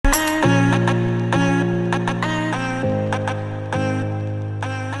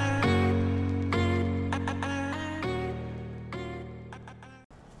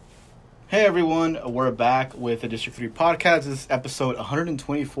Hey everyone, we're back with the District 3 podcast. This is episode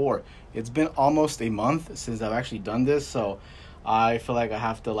 124. It's been almost a month since I've actually done this, so I feel like I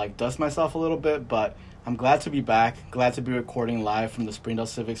have to dust myself a little bit, but I'm glad to be back, glad to be recording live from the Springdale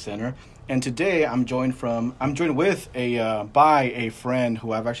Civic Center. And today I'm joined with by a friend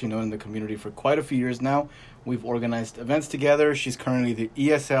who I've actually known in the community for quite a few years now. We've organized events together. She's currently the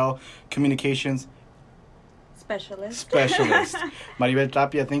ESL Communications Specialist. Maribel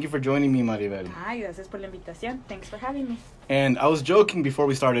Tapia, thank you for joining me, Maribel. Ay, gracias por la invitación. Thanks for having me. And I was joking before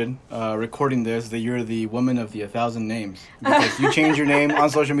we started recording this that you're the woman of the 1,000 names. Because you change your name on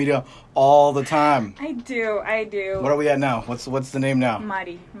social media all the time. I do. What are we at now? What's the name now?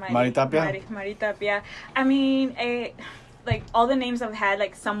 Mari Tapia? Mari Tapia. I mean, all the names I've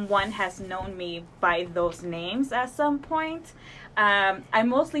had, someone has known me by those names at some point. I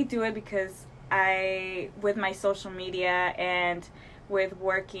mostly do it because with my social media and with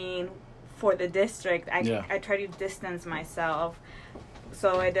working for the district, I try to distance myself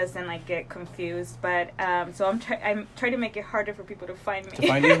so it doesn't get confused. But so I'm trying to make it harder for people to find me. To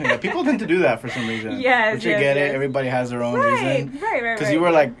find you? Yeah, people tend to do that for some reason. Yes, but you get it. Everybody has their own reason. Right. Because you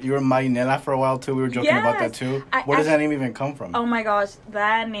were Marinela for a while too. We were joking about that too. Where does that name even come from? Oh my gosh,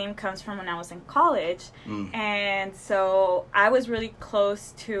 that name comes from when I was in college. And so I was really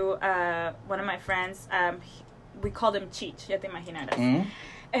close to one of my friends. We called him Cheech, ya te imaginarás.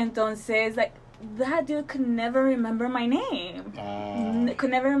 Entonces, that dude could never remember my name.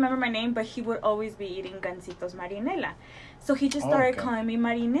 But he would always be eating Gancitos Marinela. So he just started calling me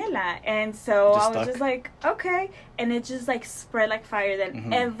Marinela. And so I was just like, okay. And it just spread like fire.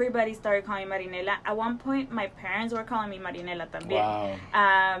 Then everybody started calling me Marinela. At one point, my parents were calling me Marinela también.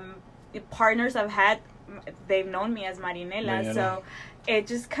 Wow. Partners I've had, they've known me as Marinela. So it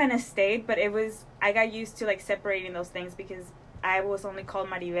just kind of stayed. But I got used to separating those things because I was only called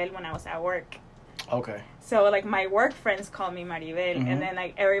Maribel when I was at work. Okay. So my work friends call me Maribel, and then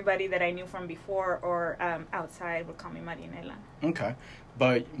everybody that I knew from before or outside would call me Marinela. Okay,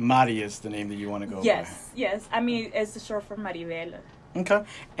 but Mari is the name that you want to go by. Yes. I mean, it's the short for Maribel. Okay,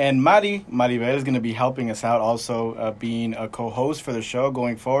 and Maribel is going to be helping us out, also being a co-host for the show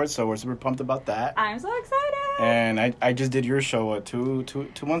going forward. So we're super pumped about that. I'm so excited. And I just did your show two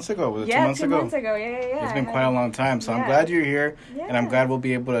months ago. Was it 2 months ago? 2 months ago. Yeah. It's been quite a long time. So I'm glad you're here, and I'm glad we'll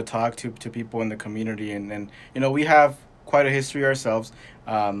be able to talk to people in the community. And we have quite a history ourselves.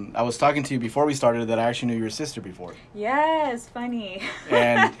 I was talking to you before we started that I actually knew your sister before. Yes, funny.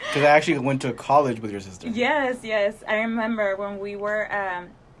 And because I actually went to college with your sister. Yes. I remember when we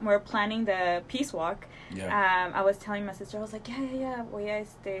were planning the Peace Walk. Yeah. I was telling my sister, I was like, yeah,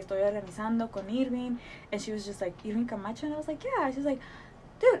 estoy organizando con Irving. And she was just like, Irving Camacho? And I was like, yeah. She's like,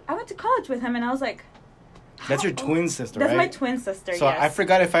 dude, I went to college with him. And I was like, that's your twin sister, right? That's my twin sister, so yes. I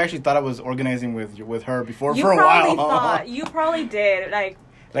forgot if I actually thought I was organizing with her before for a while. You probably did. I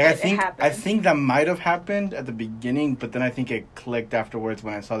think that might have happened at the beginning, but then I think it clicked afterwards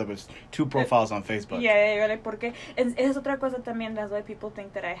when I saw there was 2 profiles on Facebook. Yeah, porque es otra cosa también. That's why people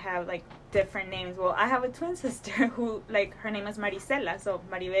think that I have different names. Well, I have a twin sister who her name is Maricela, so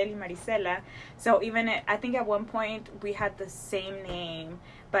Maribel y Maricela. So even I think at one point we had the same name,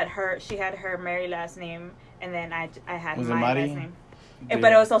 but she had her married last name, and then I had my last name.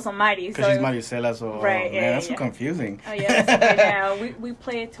 But it was also Mari. Because she's Maricela, so right, that's so confusing. Oh, yeah. We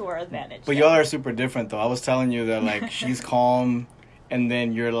play it to our advantage. But y'all are super different, though. I was telling you that, she's calm, and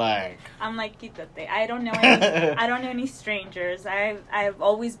then you're like... I'm like, quítate. I don't know any strangers. I've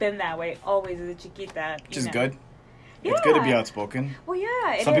always been that way. Always as a chiquita. Which is good. Yeah. It's good to be outspoken. Well,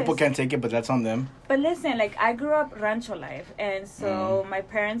 yeah, Some people can't take it, but that's on them. But listen, I grew up rancho life. And so my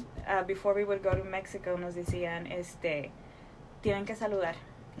parents, before we would go to Mexico, nos decían, tienen que saludar.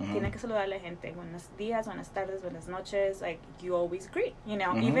 Tienen que saludar a la gente. Buenos días, buenas tardes, buenas noches. You always greet,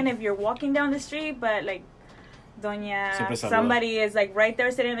 even if you're walking down the street, but Doña, somebody is right there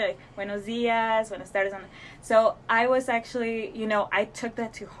sitting there, buenos días, buenas tardes. So I was actually, I took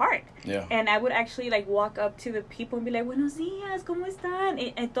that to heart. Yeah. And I would actually walk up to the people and be like, buenos días, ¿cómo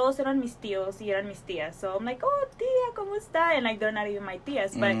están? And todos eran mis tíos y eran mis tías. So I'm like, oh, tía, ¿cómo está? And they're not even my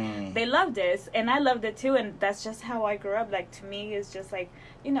tías, but they loved it. And I loved it too. And that's just how I grew up. To me, it's just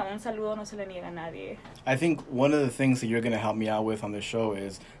un saludo no se le niega a nadie. I think one of the things that you're going to help me out with on the show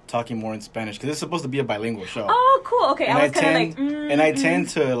is talking more in Spanish, because it's supposed to be a bilingual show. Oh, cool. Okay, and I was kind of and I tend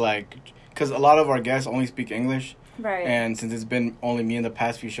to because a lot of our guests only speak English. Right. And since it's been only me in the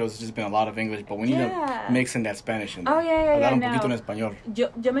past few shows, it's just been a lot of English, but we need to mix in that Spanish. Oh, yeah. Hablar un poquito en español. Yo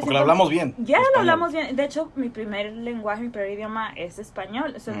me Porque lo hablamos bien. Ya, lo hablamos bien. De hecho, mi primer lenguaje, mi primer idioma es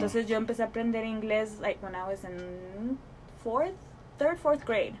español. So, entonces yo empecé a aprender inglés when I was in third, fourth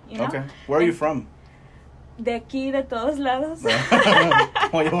grade, you know? Okay. Where are you from? De aquí, de todos lados.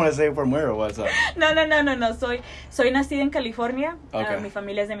 Well, you want to say from where or what's up? No. Soy nacida en California. Okay. Mi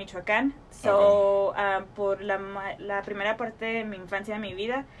familia es de Michoacán. So, por la primera parte de mi infancia, de mi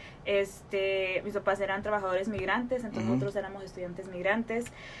vida, mis papás eran trabajadores migrantes, entonces nosotros éramos estudiantes migrantes.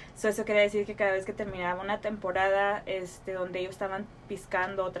 So, eso quería decir que cada vez que terminaba una temporada, donde ellos estaban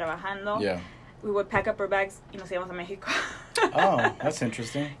piscando o trabajando, we would pack up our bags y nos íbamos a México. Oh, that's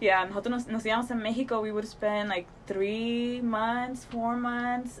interesting. Yeah, nosotros nos íbamos a México. We would spend like 3 months, 4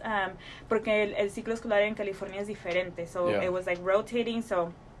 months, porque el ciclo escolar en California es diferente. So it was like rotating.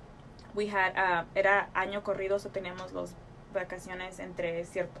 So we had, era año corrido, so teníamos los vacaciones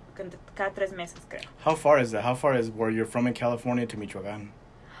cada 3 meses, creo. How far is that? How far is where you're from in California to Michoacán?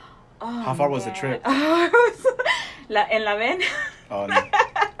 Oh, how far was the trip? En la van. Oh, no.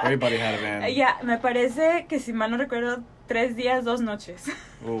 Everybody had a van. Yeah, me parece que si mal no recuerdo, 3 días, 2 noches.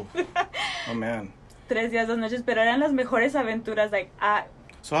 Ooh. Oh, man. 3 días, 2 noches, pero eran las mejores aventuras. Like,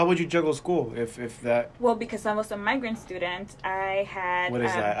 so how would you juggle school if that? Well, because I was a migrant student, I had... What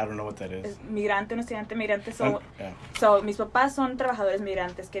is that? I don't know what that is. Migrante, un estudiante migrante. So, mis papás son trabajadores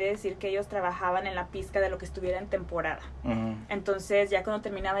migrantes. Quiere decir que ellos trabajaban en la pizca de lo que estuviera en temporada. Entonces, ya cuando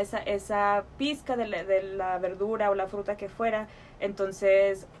terminaba esa pizca de la verdura o la fruta que fuera,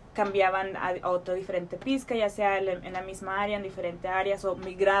 entonces cambiaban a otro diferente pizca, ya sea en la misma área, en diferentes áreas, o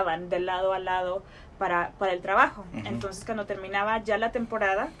migraban de lado a lado para el trabajo. Entonces, cuando terminaba ya la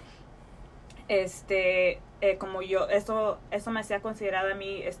temporada, como yo, eso me hacía considerada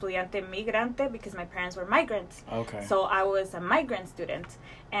mi estudiante migrante, because my parents were migrants. Okay. So I was a migrant student.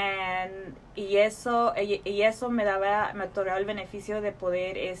 Y eso me otorgaba el beneficio de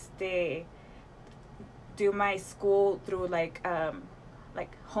poder, do my school through like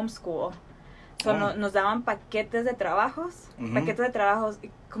homeschool. So nos daban paquetes de trabajos,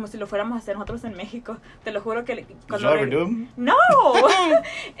 como si lo fuéramos a hacer nosotros en México. Te lo juro que Did you ever do them? No,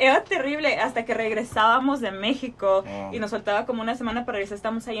 era terrible. Hasta que regresábamos de México y nos faltaba como una semana para regresar,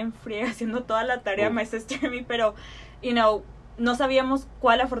 estábamos ahí en friega haciendo toda la tarea, my sister y me, pero, no sabíamos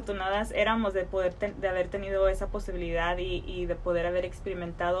cuál afortunadas éramos de haber tenido esa posibilidad y de poder haber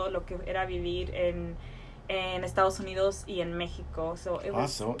experimentado lo que era vivir en Estados Unidos y en México. So it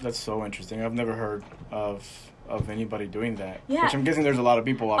was, that's so interesting. I've never heard of anybody doing that. Yeah. Which I'm guessing there's a lot of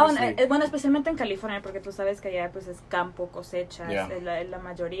people, obviously. Bueno, especialmente en California, porque tú sabes que allá pues es campo, cosechas, es la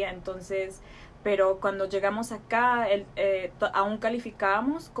mayoría. Entonces, pero cuando llegamos acá, aún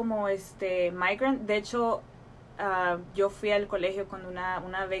calificábamos como migrant. De hecho, yo fui al colegio con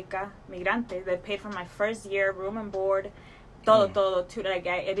una beca migrante. They paid for my first year, room and board. Todo, too. Like,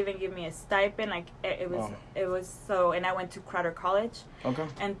 it even gave me a stipend. Like, it was so, and I went to Crowder College. Okay.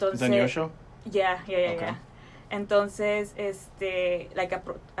 Entonces, is that Neosho? Yeah. Entonces,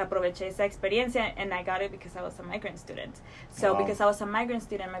 aproveché esa experiencia, and I got it because I was a migrant student. So, because I was a migrant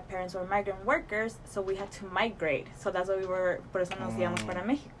student, my parents were migrant workers, so we had to migrate. So that's why por eso nos íbamos para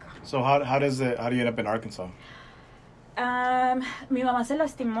México. So how do you end up in Arkansas? Mi mamá se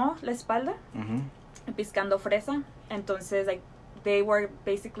lastimó la espalda. Piscando fresa. Entonces, like, they were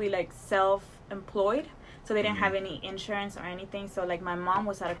basically like self-employed, so they didn't have any insurance or anything. So like my mom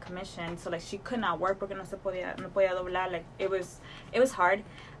was out of commission, so like she could not work porque no podía doblar. Like it was hard.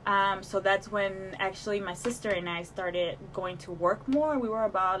 So that's when actually my sister and I started going to work more. We were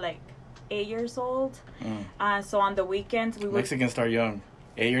about like 8 years old. So on the weekends we would... Mexicans start young.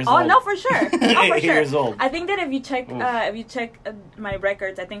 8 years old. Oh, no, for sure. No, for 8 years old. I think that if you check my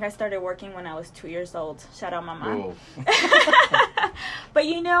records, I think I started working when I was 2 years old. Shout out, mama. But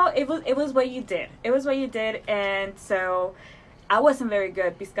it was what you did. It was what you did, and so I wasn't very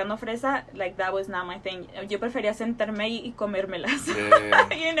good piscando fresa. Like, that was not my thing. Yo prefería sentarme y comérmelas.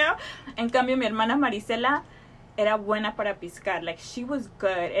 Yeah. En cambio, mi hermana Marisela era buena para piscar. Like, she was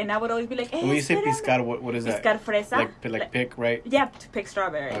good, and I would always be like, hey, when you say piscar, what is that? Piscar fresa. Like pick, right? Yeah, to pick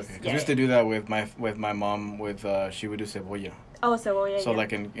strawberries. Okay, because we used to do that with my mom. She would do cebolla. Oh, cebolla. So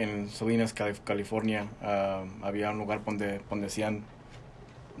like in Salinas, California, había un lugar donde hacían,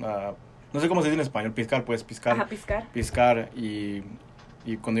 no sé cómo se dice en español, piscar. Ajá, piscar. Piscar y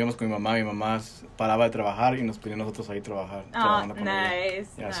cuando íbamos con mi mamá paraba de trabajar y nos ponía nosotros ahí trabajar. Oh, nice.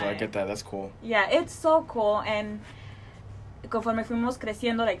 Yeah, nice. So I get that. That's cool. Yeah, it's so cool. And conforme fuimos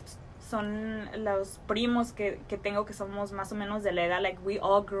creciendo, like, son los primos que tengo que somos más o menos de la edad, like, we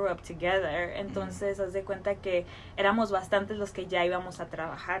all grew up together. Entonces, haz de cuenta que éramos bastantes los que ya íbamos a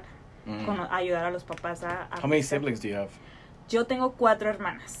trabajar, a ayudar a los papás a How many siblings do you have? Yo tengo 4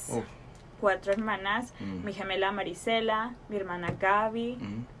 hermanas. Oh. 4 hermanas, mi gemela Marisela, mi hermana Gaby,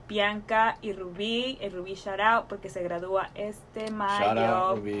 Bianca y Rubí. El Rubí shout out porque se gradúa este mayo. Shout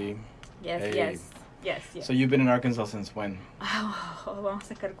out, Rubí. Yes, Hey. yes. So you've been in Arkansas since when? Vamos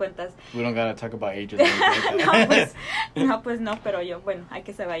a sacar cuentas. We don't gotta talk about ages. Or anything like that. No, pues no, pero yo, bueno, hay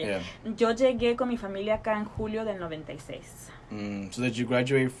que se vaya. Yeah. Yo llegué con mi familia acá en julio del 96. So did you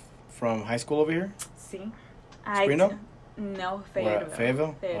graduate from high school over here? Sí. Sprino? No, Where, Fayetteville.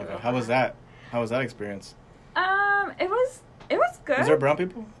 Fayetteville? Okay. How was that? How was that experience? It was good. Was there brown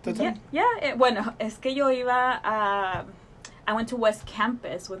people at the time? Yeah. Bueno, es que yo iba a... I went to West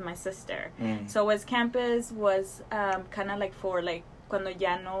Campus with my sister. So West Campus was kind of like for like cuando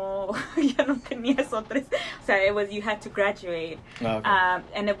ya no tenías otras. O sea, it was you had to graduate. Oh, okay.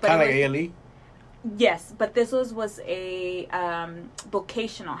 And it, Kind of like ALE? Yes, but this was a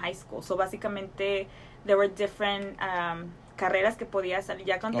vocational high school. So básicamente there were different carreras que podías salir.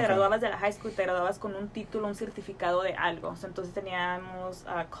 Ya cuando te graduabas de la high school, te graduabas con un título, un certificado de algo. So, entonces teníamos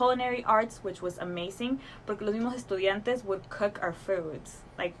culinary arts, which was amazing, porque los mismos estudiantes would cook our foods.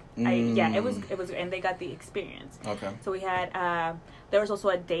 Like, it was, and they got the experience. Okay. So we had, there was also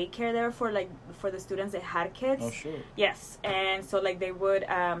a daycare there for the students that had kids. Oh, sure. Yes, and so like they would,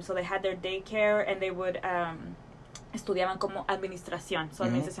 so they had their daycare and they would, estudiaban como administración. So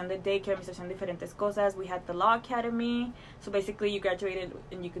administración de daycare, administración de diferentes cosas. We had the law academy. So basically you graduated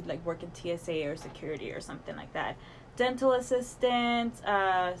and you could like work in TSA or security or something like that. Dental assistant,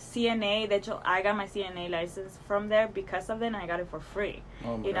 CNA. De hecho, I got my CNA license from there because of it, and I got it for free.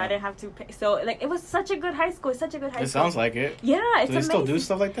 Oh my you know, God. I didn't have to pay. So like it was such a good high school. Such a good high school. It sounds like it. Yeah, it's Do they amazing. still do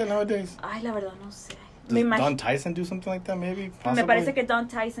stuff like that nowadays? Ay, la verdad no sé. Does Don Tyson do something like that, maybe? Possibly? Me parece que Don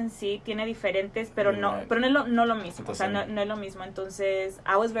Tyson sí tiene diferentes, pero no no lo mismo. O sea, no es lo mismo. Entonces,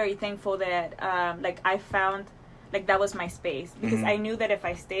 I was very thankful that like I found like that was my space, because I knew that if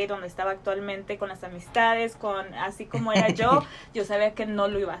I stayed donde estaba actualmente con las amistades, con así como era yo sabía que no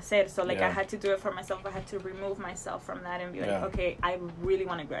lo iba a hacer. So like I had to do it for myself. I had to remove myself from that and be like, okay, I really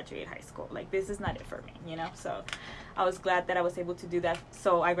want to graduate high school. Like this is not it for me, you know? So I was glad that I was able to do that.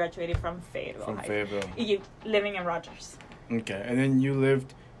 So I graduated from Fayetteville. From Fayetteville. Living in Rogers. Okay, and then you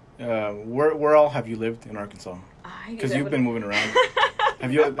lived, where all have you lived in Arkansas? Because you've been moving around.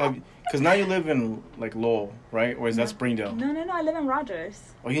 Have you, because now you live in like Lowell, right? Or is that Springdale? No, I live in Rogers.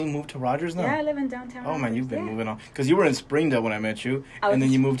 Oh, you moved to Rogers now? Yeah, I live in downtown Oh Rogers. man, you've been moving on. Because you were in Springdale when I met you, and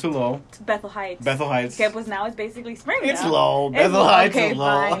then you moved to Lowell. To Bethel Heights. Bethel Heights. Okay, pues now it's basically Springdale. It's Lowell. Bethel Heights is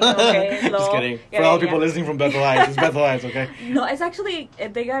Lowell. Fine. Okay, Lowell. Just kidding. For all the people listening from Bethel Heights, it's Bethel Heights, okay? No, it's actually,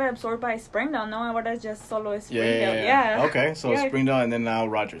 they got absorbed by Springdale. No, ahora es just solo Springdale. Yeah. Okay, so Springdale and then now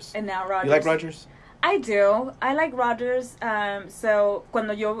Rogers. And now Rogers. You like Rogers? I do. I like Rogers. So,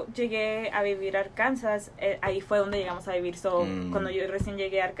 cuando yo llegué a vivir a Arkansas, ahí fue donde llegamos a vivir. So, cuando yo recién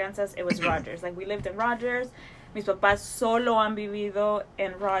llegué a Arkansas, it was Rogers. Like, we lived in Rogers. Mis papás solo han vivido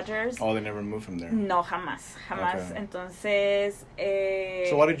en Rogers. Oh, they never moved from there? No, jamás. Okay. Entonces...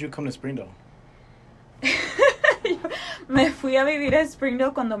 So, why did you come to Springdale? Me fui a vivir a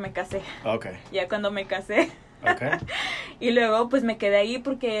Springdale cuando me casé. Okay. Ya cuando me casé. Okay. Y luego pues me quedé ahí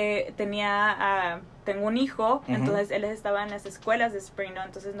porque tengo un hijo, entonces él estaba en las escuelas de Springdale,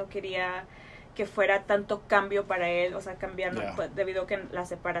 entonces no quería que fuera tanto cambio para él, o sea, cambiar pues, debido a que la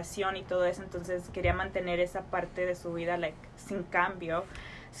separación y todo eso, entonces quería mantener esa parte de su vida like sin cambio.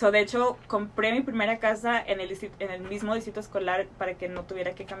 So, de hecho, compré mi primera casa en el mismo distrito escolar para que no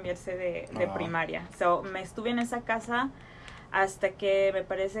tuviera que cambiarse de primaria. So, me estuve en esa casa hasta que me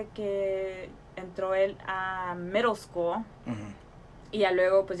parece que entró él a middle school. Y ya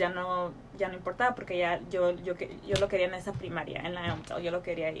luego pues ya no importaba porque ya yo lo quería en esa primaria, en la Elmdale, yo lo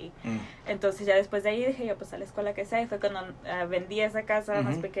quería ahí. Entonces ya después de ahí dije yo pues a la escuela que sea, y fue cuando vendí esa casa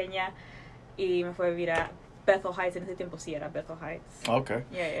más pequeña y me fui a vivir a Bethel Heights. En ese tiempo sí era Bethel Heights. Okay.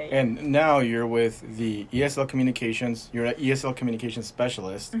 Yeah. And now you're with the ESL Communications. You're an ESL Communications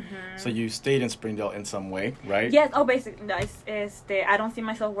specialist. So you stayed in Springdale in some way, right? Yes. Oh, basically, no, I don't see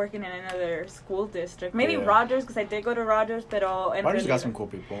myself working in another school district. Maybe Rogers, because I did go to Rogers, pero Rogers got some cool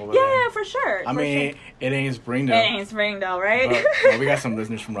people over there. Yeah, for sure. I mean, it ain't Springdale. It ain't Springdale, right? Well, we got some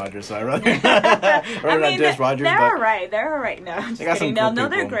listeners from Rogers, so I rather not diss Rogers. They're all right. They're all right. No, I'm just they got kidding. Some cool No,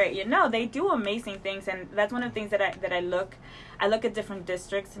 they're people. great. You know, they do amazing things, and that's one of the things that I look at different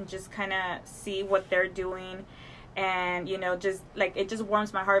districts and just kind of see what they're doing, and you know, just like it just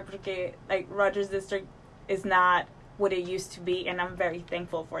warms my heart because like Rogers District is not what it used to be, and I'm very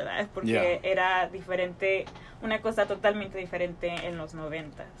thankful for that porque era diferente, una cosa totalmente diferente en los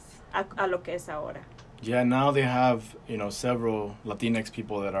 90s a lo que es ahora. Yeah, now they have, several Latinx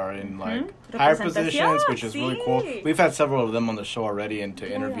people that are in like higher positions, which is really cool. We've had several of them on the show already and to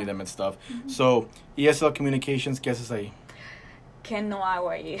interview them and stuff. So, ESL Communications, ¿qué haces ahí? ¿Qué no hago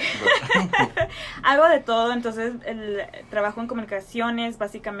ahí? Hago de todo, entonces trabajo en comunicaciones,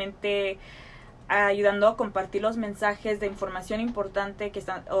 básicamente ayudando a compartir los mensajes de información importante que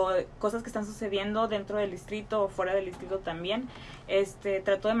están o cosas que están sucediendo dentro del distrito o fuera del distrito también.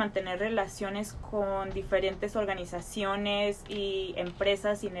 Trato de mantener relaciones con diferentes organizaciones y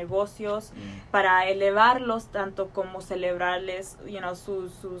empresas y negocios para elevarlos tanto como celebrarles,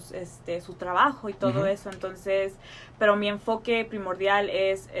 su trabajo y todo eso. Entonces, pero mi enfoque primordial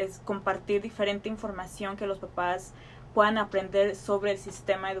es compartir diferente información que los papás puedan aprender sobre el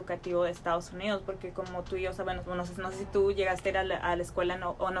sistema educativo de Estados Unidos, porque como tú y yo sabemos, no sé si tú llegaste a ir a la escuela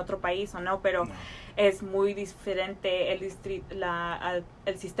o en otro país o no, pero es muy diferente el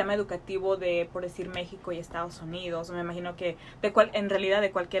sistema educativo de, por decir, México y Estados Unidos. Me imagino que en realidad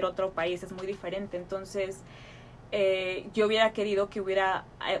de cualquier otro país es muy diferente. Entonces, yo hubiera querido que hubiera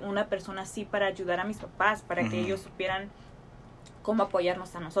una persona así para ayudar a mis papás, para que ellos supieran cómo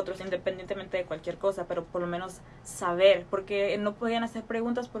apoyarnos a nosotros, independientemente de cualquier cosa, pero por lo menos saber, porque no podían hacer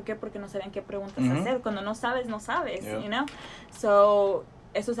preguntas. ¿Por qué? Porque no sabían qué preguntas hacer. Cuando no sabes, you know? So,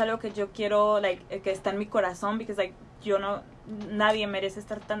 eso es algo que yo quiero, que está en mi corazón, porque, nadie merece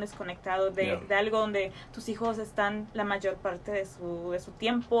estar tan desconectado de algo donde tus hijos están la mayor parte de su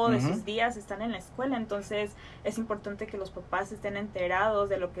tiempo, de sus días, están en la escuela. Entonces, es importante que los papás estén enterados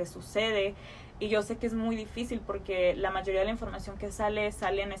de lo que sucede. Y yo sé que es muy difícil porque la mayoría de la información que sale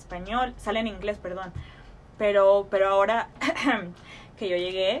en inglés, perdón. Pero ahora que yo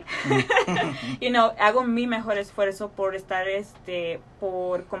llegué, hago mi mejor esfuerzo por estar,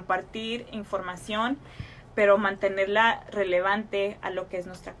 por compartir información, pero mantenerla relevante a lo que es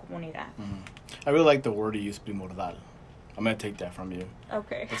nuestra comunidad. I really like the word you used, primordial. I'm going to take that from you.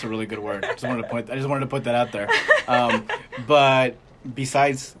 Okay. That's a really good word. I just wanted to put that out there. But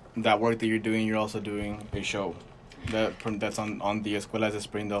besides that work that you're doing, you're also doing a show that's on the Escuelas de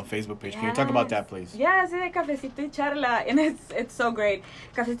Springdale Facebook page. Can you talk about that, please? Yeah, sí, de Cafecito y Charla, and it's so great.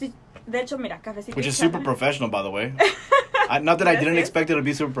 De hecho, mira, Cafecito Which y is Charla. super professional, by the way. Not that I didn't expect it to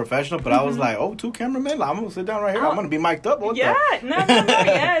be super professional, but I was like, two cameramen, I'm going to sit down right here. I'm going to be mic'd up. No, yes,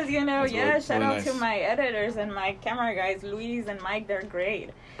 shout out to my editors and my camera guys, Luis and Mike, they're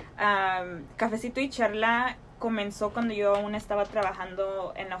great. Cafecito y Charla comenzó cuando yo aún estaba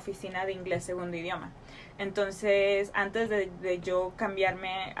trabajando en la oficina de inglés segundo idioma. Entonces, antes de yo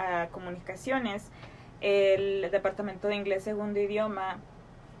cambiarme a comunicaciones, el departamento de inglés segundo idioma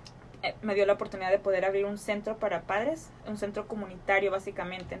me dio la oportunidad de poder abrir un centro para padres, un centro comunitario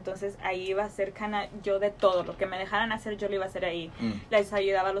básicamente. Entonces ahí iba a ser yo de todo, lo que me dejaran hacer yo lo iba a hacer ahí. Les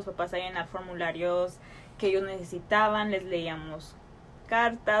ayudaba a los papás a llenar formularios que ellos necesitaban, les leíamos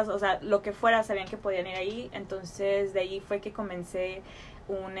cartas, o sea, lo que fuera, sabían que podían ir ahí. Entonces de ahí fue que comencé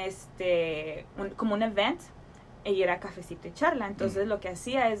como un event, y era Cafecito y Charla. Entonces lo que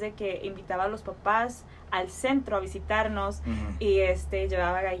hacía es de que invitaba a los papás al centro a visitarnos y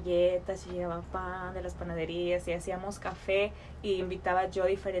llevaba galletas y llevaba pan de las panaderías y hacíamos café y invitaba yo a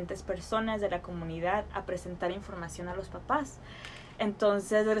diferentes personas de la comunidad a presentar información a los papás.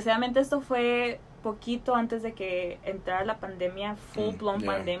 Entonces, desgraciadamente esto fue poquito antes de que entrara la pandemia, full blown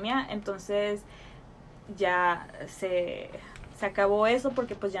pandemia. Entonces ya se acabó eso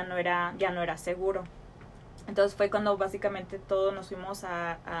porque pues ya no era seguro. Entonces fue cuando básicamente todos nos fuimos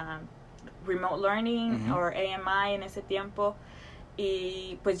a remote learning o AMI en ese tiempo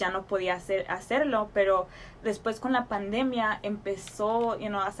y pues ya no podía hacerlo, pero después con la pandemia empezó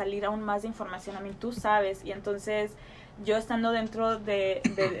a salir aún más de información. Tú sabes, y entonces yo estando dentro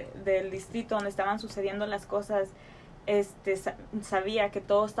del distrito donde estaban sucediendo las cosas, sabía que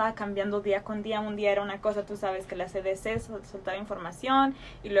todo estaba cambiando día con día. Un día era una cosa, tú sabes que la CDC soltaba información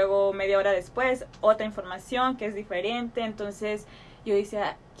y luego media hora después otra información que es diferente. Entonces yo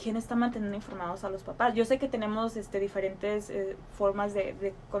decía, ¿quién está manteniendo informados a los papás? Yo sé que tenemos diferentes formas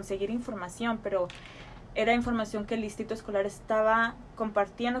de conseguir información, pero era información que el distrito escolar estaba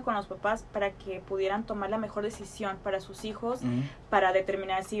compartiendo con los papás para que pudieran tomar la mejor decisión para sus hijos, para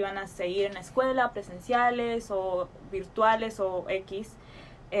determinar si iban a seguir en la escuela, presenciales o virtuales o X.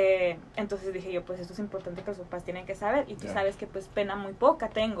 Entonces dije yo, pues esto es importante que los papás tienen que saber, y tú sabes que pues pena muy poca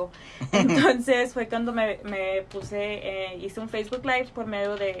tengo. Entonces fue cuando me puse, hice un Facebook Live por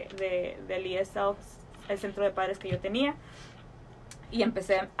medio del ESL, el centro de padres que yo tenía. Y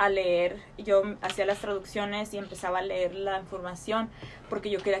empecé a leer, yo hacía las traducciones y empezaba a leer la información porque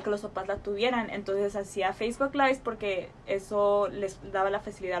yo quería que los papás la tuvieran. Entonces hacía Facebook Live porque eso les daba la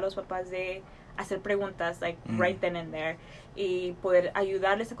facilidad a los papás de hacer preguntas, like, right then and there, y poder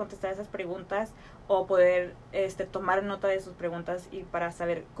ayudarles a contestar esas preguntas o poder tomar nota de sus preguntas y para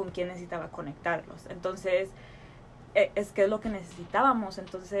saber con quién necesitaba conectarlos. Entonces, es que es lo que necesitábamos.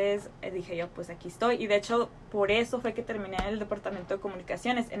 Entonces dije yo, pues aquí estoy. Y de hecho, por eso fue que terminé en el departamento de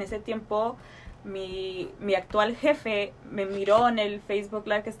comunicaciones. En ese tiempo, mi actual jefe me miró en el Facebook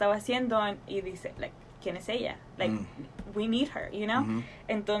Live que estaba haciendo y dice, like, ¿quién es ella? Like, we need her, you know?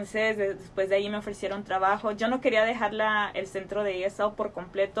 Entonces, después de ahí me ofrecieron trabajo. Yo no quería dejar el centro de ESL por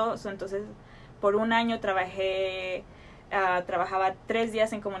completo. Entonces, por un año trabajaba 3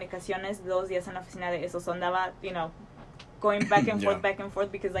 días en comunicaciones, 2 días en la oficina de eso. So andaba, you know, going back and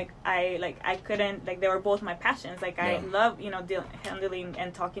forth because I couldn't, like, they were both my passions. Like, I love, you know, handling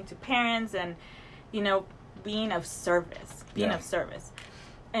and talking to parents and, you know, being of service.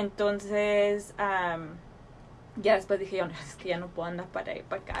 Entonces, ya después dije yo, es que ya no puedo andar para ir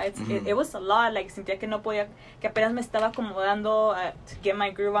para acá. It was a lot, like, sentía que no podía, que apenas me estaba acomodando to get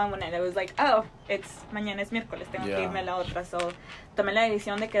my groove on when I was like, oh, mañana es miércoles, tengo que irme a la otra. So, tomé la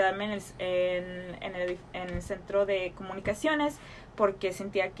decisión de quedarme en el centro de comunicaciones porque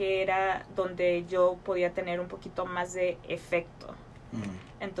sentía que era donde yo podía tener un poquito más de efecto.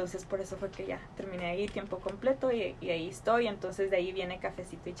 Entonces por eso fue que ya terminé ahí tiempo completo y ahí estoy. Entonces de ahí viene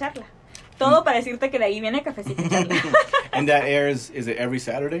Cafecito y Charla. Todo para decirte que de ahí viene Cafecito y Charla. And that airs, is it every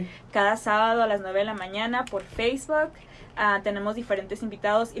Saturday? Cada sábado a las 9 de la mañana por Facebook. Tenemos diferentes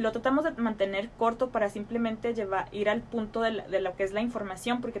invitados y lo tratamos de mantener corto para simplemente ir al punto de lo que es la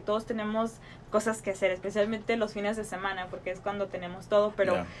información, porque todos tenemos cosas que hacer, especialmente los fines de semana, porque es cuando tenemos todo.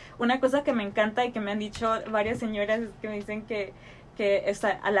 Pero una cosa que me encanta y que me han dicho varias señoras es que me dicen que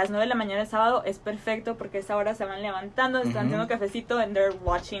a las 9 de la mañana el sábado es perfecto porque a esa hora se van levantando, están haciendo cafecito and they're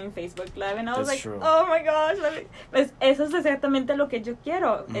watching Facebook Live and I was like, oh my gosh, pues eso es exactamente lo que yo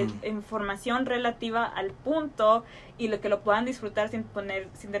quiero, información relativa al punto y lo que lo puedan disfrutar sin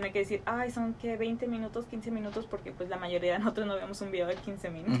tener que decir, ay, son que 20 minutos, 15 minutos, porque pues la mayoría de nosotros no vemos un video de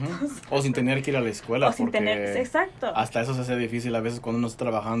 15 minutos. O sin tener que ir a la escuela, o sin tener, exacto. Hasta eso se hace difícil a veces cuando uno está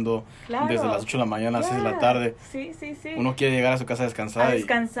trabajando desde las 8 de la mañana a 6 de la tarde. Sí. Uno quiere llegar a su casa a descansar.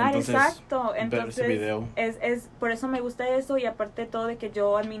 Entonces, exacto. Entonces, ver ese video. Es por eso me gusta eso, y aparte de todo de que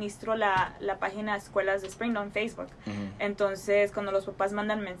yo administro la página Escuelas de Springdale en Facebook. Entonces, cuando los papás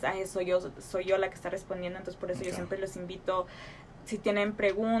mandan mensajes, soy yo la que está respondiendo. Entonces, por eso yo siempre los invito, si tienen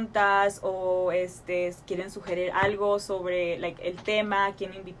preguntas o quieren sugerir algo sobre el tema,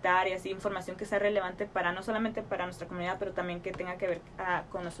 quién invitar y así, información que sea relevante no solamente para nuestra comunidad, pero también que tenga que ver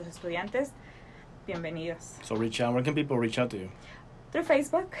con nuestros estudiantes. Bienvenidos. So reach out. Where can people reach out to you? Through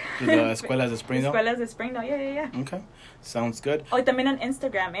Facebook. The Escuelas de Springdale? Escuelas de Springdale, yeah. Okay, sounds good. Hoy también en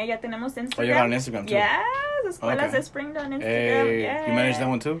Instagram, ya tenemos Instagram. Oh, you got on Instagram too? Yes, Escuelas de Springdale on Instagram. Hey, yeah. You manage that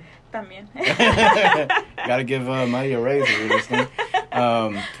one too? También. Gotta give Maddie a raise if you're listening.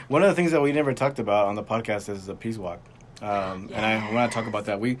 One of the things that we never talked about on the podcast is the Peace Walk. And I want to talk about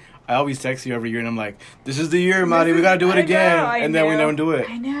that. I always text you every year, and I'm like, "This is the year, Maddie. We gotta do it again." And then we never do it.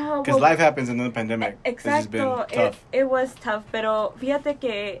 I know. Because life happens in the pandemic. Exacto. It's just been tough. It was tough, pero fíjate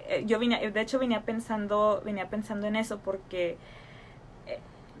que yo venía pensando en eso porque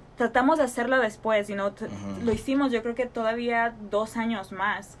tratamos de hacerlo después, lo hicimos, yo creo que todavía 2 años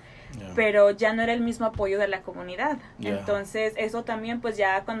más. Yeah. Pero ya no era el mismo apoyo de la comunidad. Yeah. Entonces, eso también, pues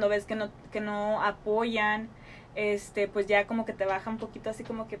ya cuando ves que no apoyan, pues ya como que te baja un poquito así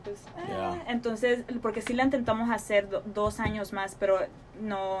como que pues entonces, porque sí la intentamos hacer 2 años más, pero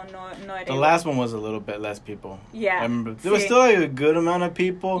no era. The last one was a little bit less people. Yeah, I remember there was still a good amount of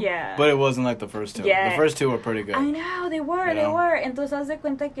people. Yeah, but it wasn't like the first 2. The first 2 were pretty good. I know, they were. Entonces haz de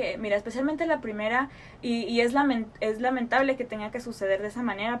cuenta que, mira, especialmente la primera, y es lamentable que tenga que suceder de esa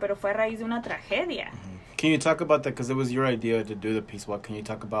manera, pero fue a raíz de una tragedia. Can you talk about that, because it was your idea to do the Peace Walk? Can you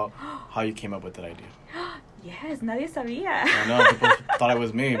talk about how you came up with that idea? Yes, nadie sabía. I know, people thought it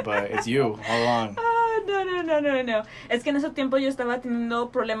was me, but it's you all along. No. Es que en ese tiempo yo estaba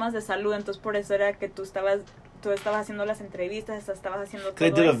teniendo problemas de salud, entonces por eso era que tú estabas haciendo las entrevistas, estabas haciendo todo. They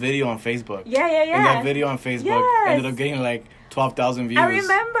did a video on Facebook. Yeah. And that video on Facebook ended up getting like 12,000 views. I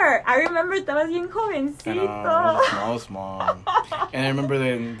remember, estabas bien jovencito. I was small. And I remember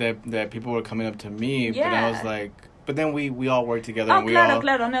that people were coming up to me, but I was like, but then we all worked together. And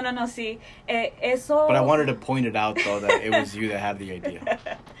claro, no, sí. Eso. But I wanted to point it out, though, that it was you that had the idea.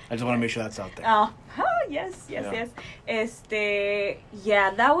 I just want to make sure that's out there. Oh, yes.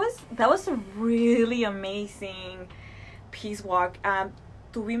 That was a really amazing Peace Walk. I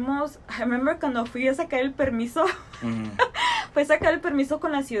remember cuando fui a sacar el permiso fue sacar el permiso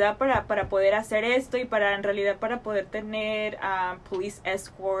con la ciudad para poder hacer esto y en realidad para poder tener police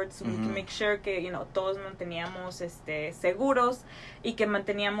escorts, to make sure que, todos manteníamos seguros y que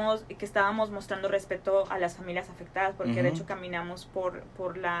estábamos mostrando respeto a las familias afectadas, porque de hecho caminamos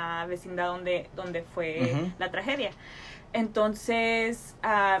por la vecindad donde fue la tragedia. Entonces,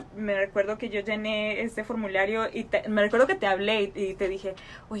 me recuerdo que yo llené este formulario y me recuerdo que te hablé y te dije,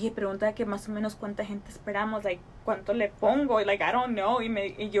 oye, pregunta que más o menos cuánta gente esperamos, like, cuánto le pongo, like, I don't know,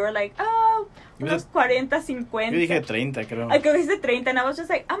 y you were like, unos 40, 50. Yo dije 30, creo. Ay, que dijiste 30, and I was just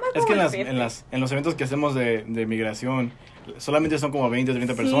like, I'm gonna go Es que en los eventos que hacemos de migración, solamente son como 20 o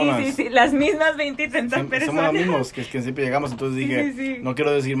 30 personas. Sí, las mismas 20 y 30 personas. Somos los mismos que siempre llegamos, entonces dije, no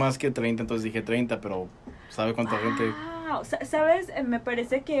quiero decir más que 30, entonces dije 30, pero ¿sabe cuánta gente? ¿Sabes? Me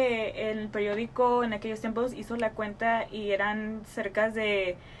parece que el periódico en aquellos tiempos hizo la cuenta y eran cerca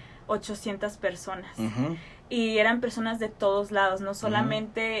de 800 personas. Y eran personas de todos lados, no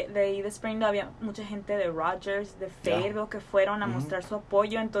solamente de ahí de Springdale, había mucha gente de Rogers, de Fayetteville, que fueron a mostrar su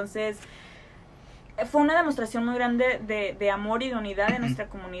apoyo. Entonces, fue una demostración muy grande de amor y de unidad de nuestra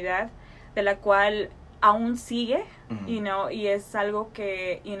comunidad, de la cual aún sigue, y es algo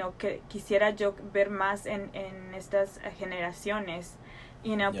que, que quisiera yo ver más en estas generaciones,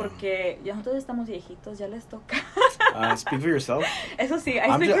 porque ya nosotros estamos viejitos, ya les toca. Speak for yourself. Eso sí,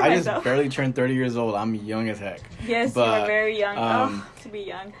 I just barely turned 30 years old. I'm young as heck. Yes, but, you're very young. To be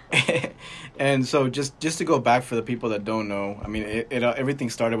young. And so just to go back for the people that don't know, I mean, it everything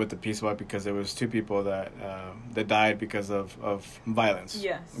started with the Peace Walk because there was 2 people that died because of violence.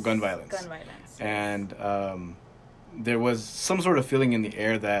 Yes. Gun violence. Gun violence. Yes. And there was some sort of feeling in the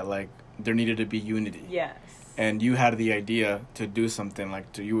air that, like, there needed to be unity. Yes. And you had the idea to do something,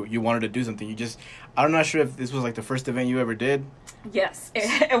 like, you wanted to do something. I'm not sure if this was, like, the first event you ever did. Yes,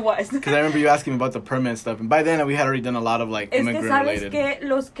 it was. Because I remember you asking me about the permit stuff. And by then, we had already done a lot of, like, immigrant-related. Es que, ¿sabes qué?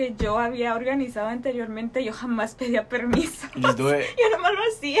 Los que yo había organizado anteriormente, yo jamás pedía permiso. You just do it? Yo nomás lo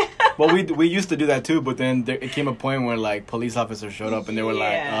hacía. Well, we used to do that, too. But then it came a point where, like, police officers showed up. And they were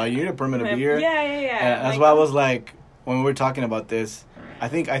like, you need a permit to be here? Yeah. And that's why I was like, when we were talking about this, I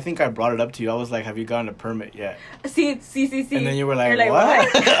think I brought it up to you. I was like, have you gotten a permit yet? Sí. And then you were like, what?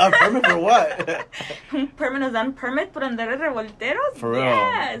 A permit for what? Permit, nos dan permit por andar de revolteros? For real.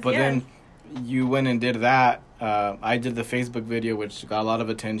 Yes, but then you went and did that. I did the Facebook video, which got a lot of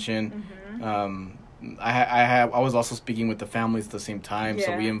attention. I was also speaking with the families at the same time,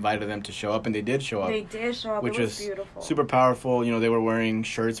 so we invited them to show up, and they did show up. They did show up, which was beautiful. Super powerful. They were wearing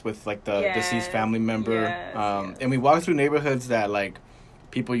shirts with, like, the deceased family member. And we walked through neighborhoods that, like,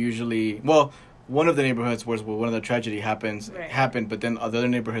 people usually, one of the neighborhoods was where one of the tragedy happened, but then other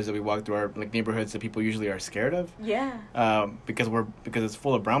neighborhoods that we walked through are, like, neighborhoods that people usually are scared of. Yeah. Because it's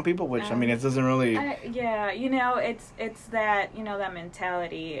full of brown people, which I mean, it doesn't really. It's that that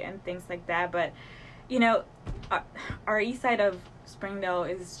mentality and things like that, but our east side of Springdale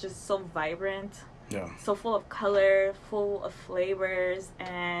is just so vibrant. Yeah. So full of color, full of flavors,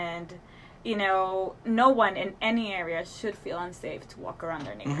 and no one in any area should feel unsafe to walk around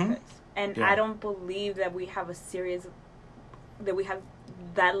their neighborhoods. And I don't believe that we have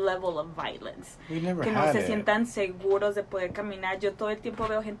that level of violence. We never que had no se sientan seguros de poder caminar. Yo todo el tiempo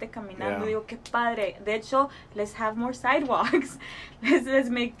veo gente caminando y digo, qué padre. De hecho, let's have more sidewalks. Let's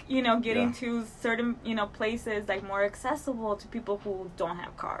make, getting to certain, places, like, more accessible to people who don't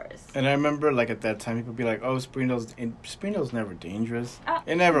have cars. And I remember, like, at that time, people would be like, oh, Springdale's never dangerous.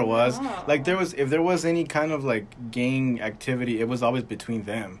 It never was. No. Like, if there was any kind of, like, gang activity, it was always between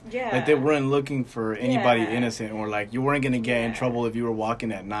them. Yeah. Like, they weren't looking for anybody innocent, or, like, you weren't going to get in trouble if you were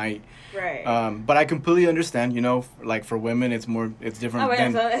walking at night. Right. But I completely understand, like, for women, it's different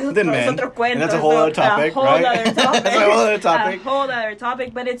than men. And that's a whole other topic, right? That's a whole other topic. Other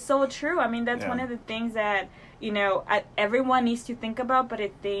topic, but it's so true. I mean, that's one of the things that everyone needs to think about, but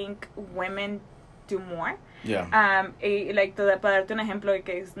I think women do more. Yeah. Like, para darte un ejemplo de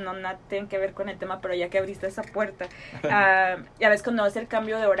que no tiene que ver con el tema, pero ya que abriste esa puerta, ya ves cuando es el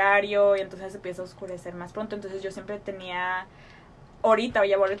cambio de horario y entonces empieza a oscurecer más pronto, entonces yo siempre tenía ahorita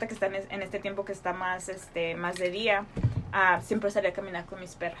que está en este tiempo que está más de día, siempre salía a caminar con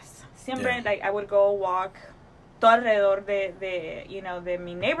mis perras. Siempre, like, I would go walk todo alrededor de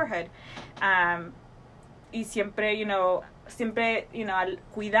mi neighborhood, y siempre,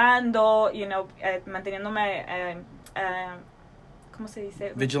 cuidando, manteniéndome, ¿cómo se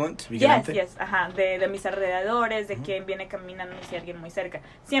dice? Vigilante. Yes, de mis alrededores, de quién viene caminando, si alguien muy cerca,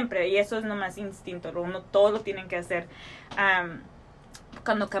 siempre, y eso es nomás instinto, uno todo lo tienen que hacer.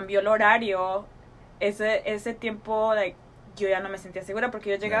 Cuando cambió el horario, ese tiempo, like, yo ya no me sentía segura porque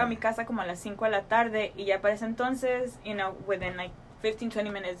yo llegaba a mi casa como a las 5 de la tarde y ya para ese entonces, you know, within like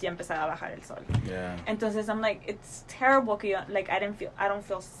 15-20 minutes ya empezaba a bajar el sol. Yeah. Entonces I'm like, it's terrible que like I don't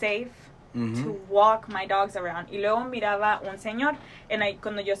feel safe Mm-hmm. to walk my dogs around. Y luego miraba un señor, and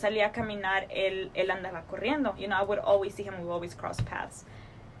cuando yo salía a caminar, él andaba corriendo. You know, I would always see him, we would always cross paths.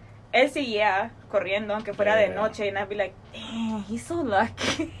 Él seguía corriendo, aunque fuera de noche, and I'd be like, dang, he's so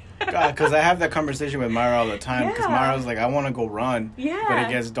lucky. Because I have that conversation with Myra all the time. Because Myra's like, I want to go run, but it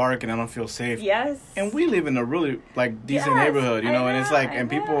gets dark and I don't feel safe. Yes. And we live in a really like decent neighborhood, you know, and it's like, and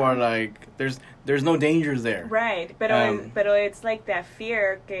people are like, there's no dangers there. Right. Pero it's like that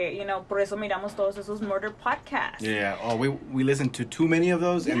fear que, you know, por eso miramos todos esos murder podcasts. Yeah. Oh, we listen to too many of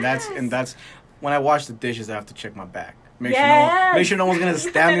those, and that's when I wash the dishes, I have to check my back. Make sure no one's gonna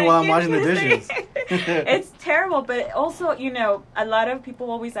stab me while I'm washing the dishes. It's terrible, but also, you know, a lot of people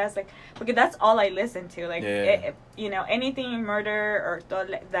always ask, like, because that's all I listen to, like, you know, anything murder or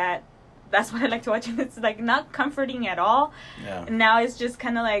that. That's what I like to watch, and it's like not comforting at all. Yeah. Now it's just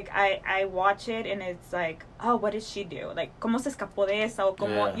kind of like I watch it, and it's like, oh, what did she do? Like, cómo se escapó de esa, o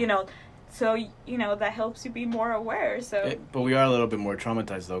cómo, you know. So, you know, that helps you be more aware. So, but we are a little bit more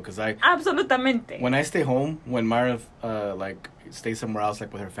traumatized, though, because Absolutamente. When I stay home, when Myra, like, stays somewhere else,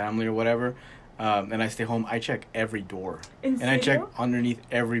 like, with her family or whatever, and I stay home, I check every door. And I check underneath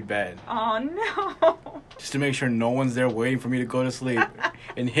every bed. Oh, no. Just to make sure no one's there waiting for me to go to sleep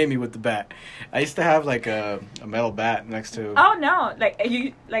and hit me with the bat. I used to have, like, a metal bat next to... Oh, no.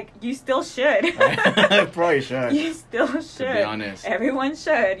 You still should. I probably should. You still should. To be honest. Everyone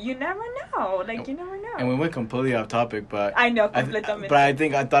should. You never know. Like, you never know. And we went completely off topic, but... I know, completamente. But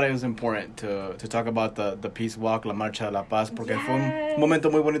I thought it was important to talk about the Peace Walk, la Marcha de la Paz, porque fue un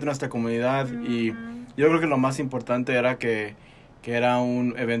momento muy bonito en nuestra comunidad. Y yo creo que lo más importante era que era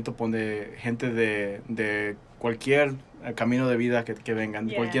un evento donde gente de cualquier camino de vida que vengan,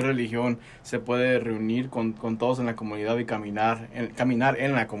 de cualquier religión, se puede reunir con todos en la comunidad y caminar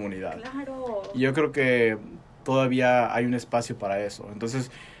en la comunidad. Claro. Y yo creo que todavía hay un espacio para eso. Entonces,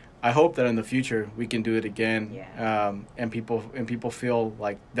 I hope that in the future we can do it again, and people feel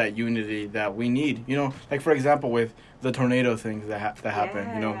like that unity that we need. You know, like for example with the tornado things that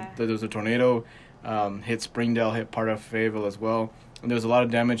happened. You know, there was a tornado, hit Springdale, hit part of Fayetteville as well, and there was a lot of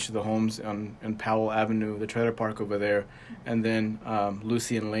damage to the homes on Powell Avenue, the trailer park over there, and then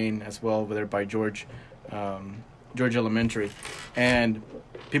Lucian Lane as well over there by George Elementary, and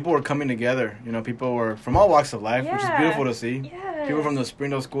people were coming together. You know, people were from all walks of life, which is beautiful to see. Yes. People from the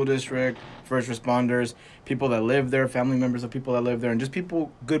Springdale School District, first responders, people that live there, family members of people that live there, and just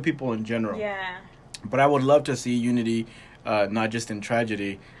good people in general. Yeah. But I would love to see unity, not just in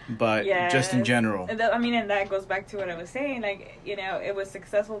tragedy, but just in general. I mean, and that goes back to what I was saying. Like, you know, it was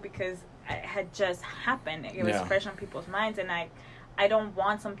successful because it had just happened. It was fresh on people's minds, and I don't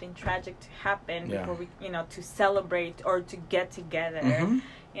want something tragic to happen before we, you know, to celebrate or to get together. Mm-hmm.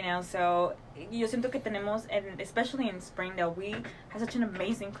 You know, so yo siento que tenemos, and especially in Springdale, we have such an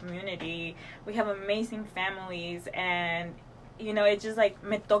amazing community. We have amazing families, and you know, it's just like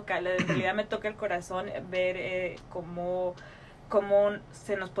me toca el corazón ver cómo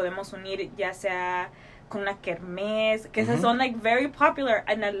se nos podemos unir, ya sea con una kermés, que esas son like very popular,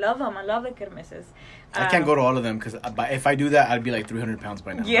 and I love them. I love the kermeses. I can't go to all of them because if I do that, I'd be like 300 pounds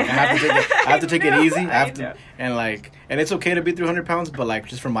by now. Yeah. Like, I have to take it easy. And it's okay to be 300 pounds, but like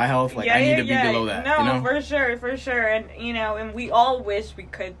just for my health, like I need to be below that. No, you know? for sure. And you know, and we all wish we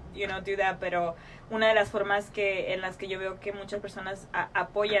could, you know, do that, pero una de las formas en las que yo veo que muchas personas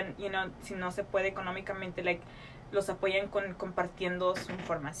apoyan, you know, si no se puede económicamente, like los apoyan compartiendo su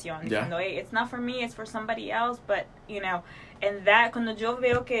información, diciendo, hey, it's not for me, it's for somebody else, but, you know, and that, cuando yo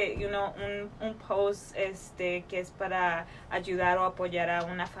veo que, you know, un post, que es para ayudar o apoyar a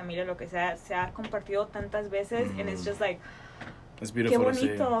una familia, lo que sea, se ha compartido tantas veces, and it's just like, it's beautiful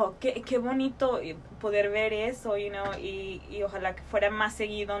qué bonito poder ver eso, you know, y ojalá que fuera más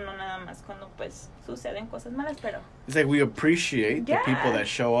seguido, no nada más cuando, pues, suceden cosas malas, pero... It's like we appreciate the people that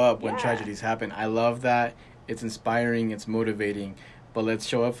show up when tragedies happen. I love that. It's inspiring, it's motivating, but let's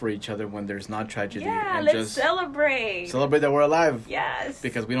show up for each other when there's not tragedy. Yeah, and let's just celebrate. Celebrate that we're alive. Yes.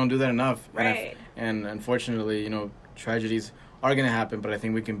 Because we don't do that enough. Right. And unfortunately, you know, tragedies are going to happen, but I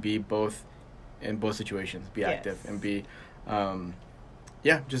think we can be both in both situations. Be active and be,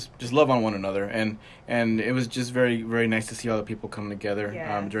 just love on one another. And it was just very, very nice to see all the people come together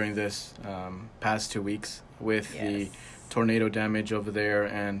during this past 2 weeks with the tornado damage over there,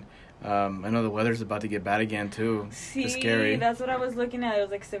 and I know the weather's about to get bad again too. It's scary. That's what I was looking at. It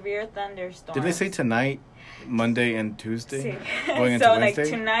was like severe thunderstorms. Did they say tonight, Monday and Tuesday? Sí. Going into so Wednesday?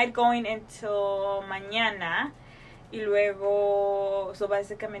 Like tonight going into mañana, Y luego, so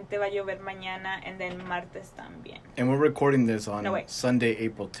básicamente va a llover mañana and then martes también. And we're recording this on Sunday,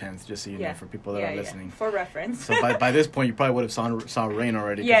 April 10th, just so you know, for people that are listening. For reference. So by this point, you probably would have saw rain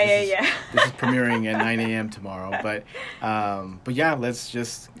already. This is premiering at 9 a.m. tomorrow. But yeah, let's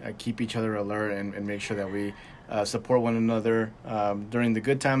just keep each other alert and make sure that we support one another during the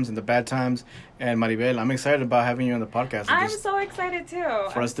good times and the bad times. And Maribel, I'm excited about having you on the podcast. I'm so excited too.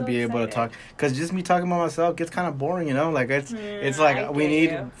 For us to be able to talk, because just me talking about myself gets kind of boring, you know. Like it's like we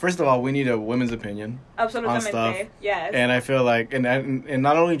need. First of all, we need a women's opinion on stuff. Yes. And I feel like, and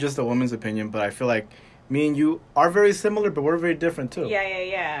not only just a woman's opinion, but I feel like me and you are very similar, but we're very different too.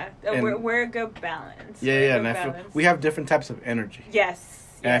 Yeah. We're a good balance. Yeah. And I feel we have different types of energy. Yes.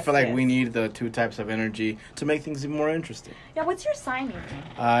 And I feel like we need the two types of energy to make things more interesting. Yeah, what's your sign, Ethan?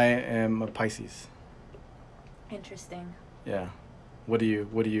 I am a Pisces. Interesting. Yeah. What do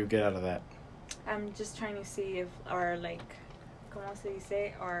you get out of that? I'm just trying to see if our, like, ¿cómo se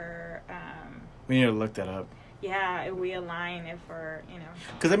dice? Our, we need to look that up. Yeah, if we align, if we're, you know.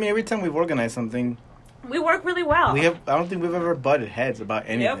 Because, I mean, every time we've organized something, we work really well. I don't think we've ever butted heads about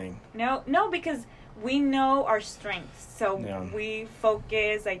anything. Nope. No, because we know our strengths, so we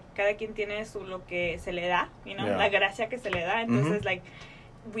focus, like, cada quien tiene lo que se le da, you know, la gracia que se le da, entonces, like,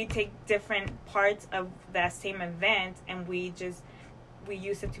 we take different parts of that same event, and we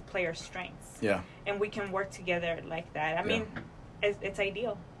use it to play our strengths. Yeah. And we can work together like that. I mean, it's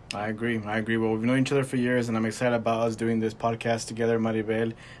ideal. I agree. Well, we've known each other for years, and I'm excited about us doing this podcast together,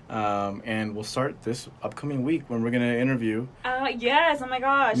 Maribel. And we'll start this upcoming week when we're going to interview. Yes. Oh, my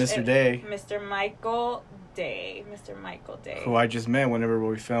gosh. Mr. Day. Mr. Michael Day. Who I just met whenever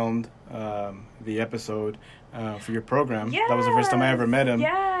we filmed the episode for your program. Yes. That was the first time I ever met him.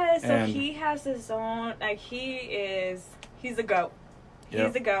 Yes. So he has his own, like, he's a goat.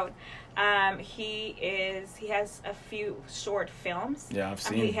 He's a goat. He has a few short films. Yeah, I've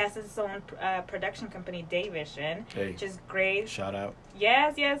seen. He has his own production company, Dayvision, which is great. Shout out.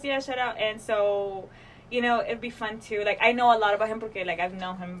 Yes, shout out. And so, you know, it'd be fun too. Like, I know a lot about him because, like, I've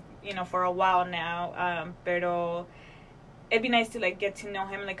known him, you know, for a while now. Pero it'd be nice to, like, get to know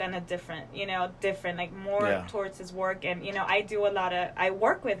him, like, on a different, like, more towards his work. And, you know, I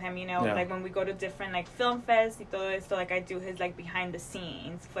work with him, you know, like, when we go to different, like, film fests y todo esto, like, I do his, like, behind the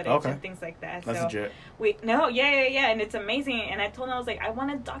scenes footage and things like that. That's legit. And it's amazing. And I told him, I was like, I want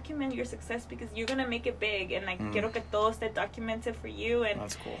to document your success because you're going to make it big. And, like, quiero que todo esté documented for you. And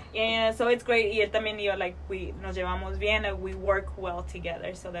that's cool. Yeah, so it's great. Y él también y yo, like, nos llevamos bien and we work well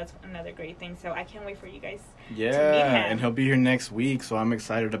together. So that's another great thing. So I can't wait for you guys to meet him. And he'll be here next week, so I'm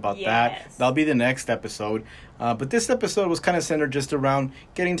excited about that. That'll be the next episode. But this episode was kind of centered just around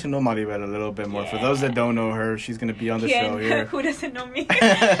getting to know Maribel a little bit more. For those that don't know her, she's going to be on the show here. Who doesn't know me?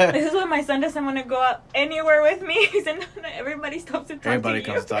 This is why my son doesn't want to go out anywhere with me. He said, everybody stops to talk to you. Everybody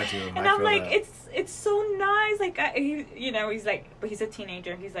comes to talk to you. And I'm like, it's so nice. Like, he's like, but he's a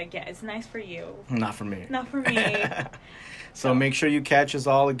teenager. He's like, yeah, it's nice for you. Not for me. So make sure you catch us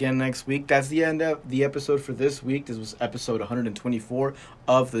all again next week. That's the end of the episode for this week. This was episode 124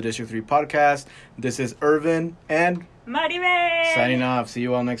 of the District 3 podcast. This is Irvin and Maribel signing off. See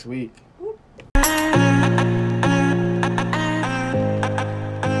you all next week.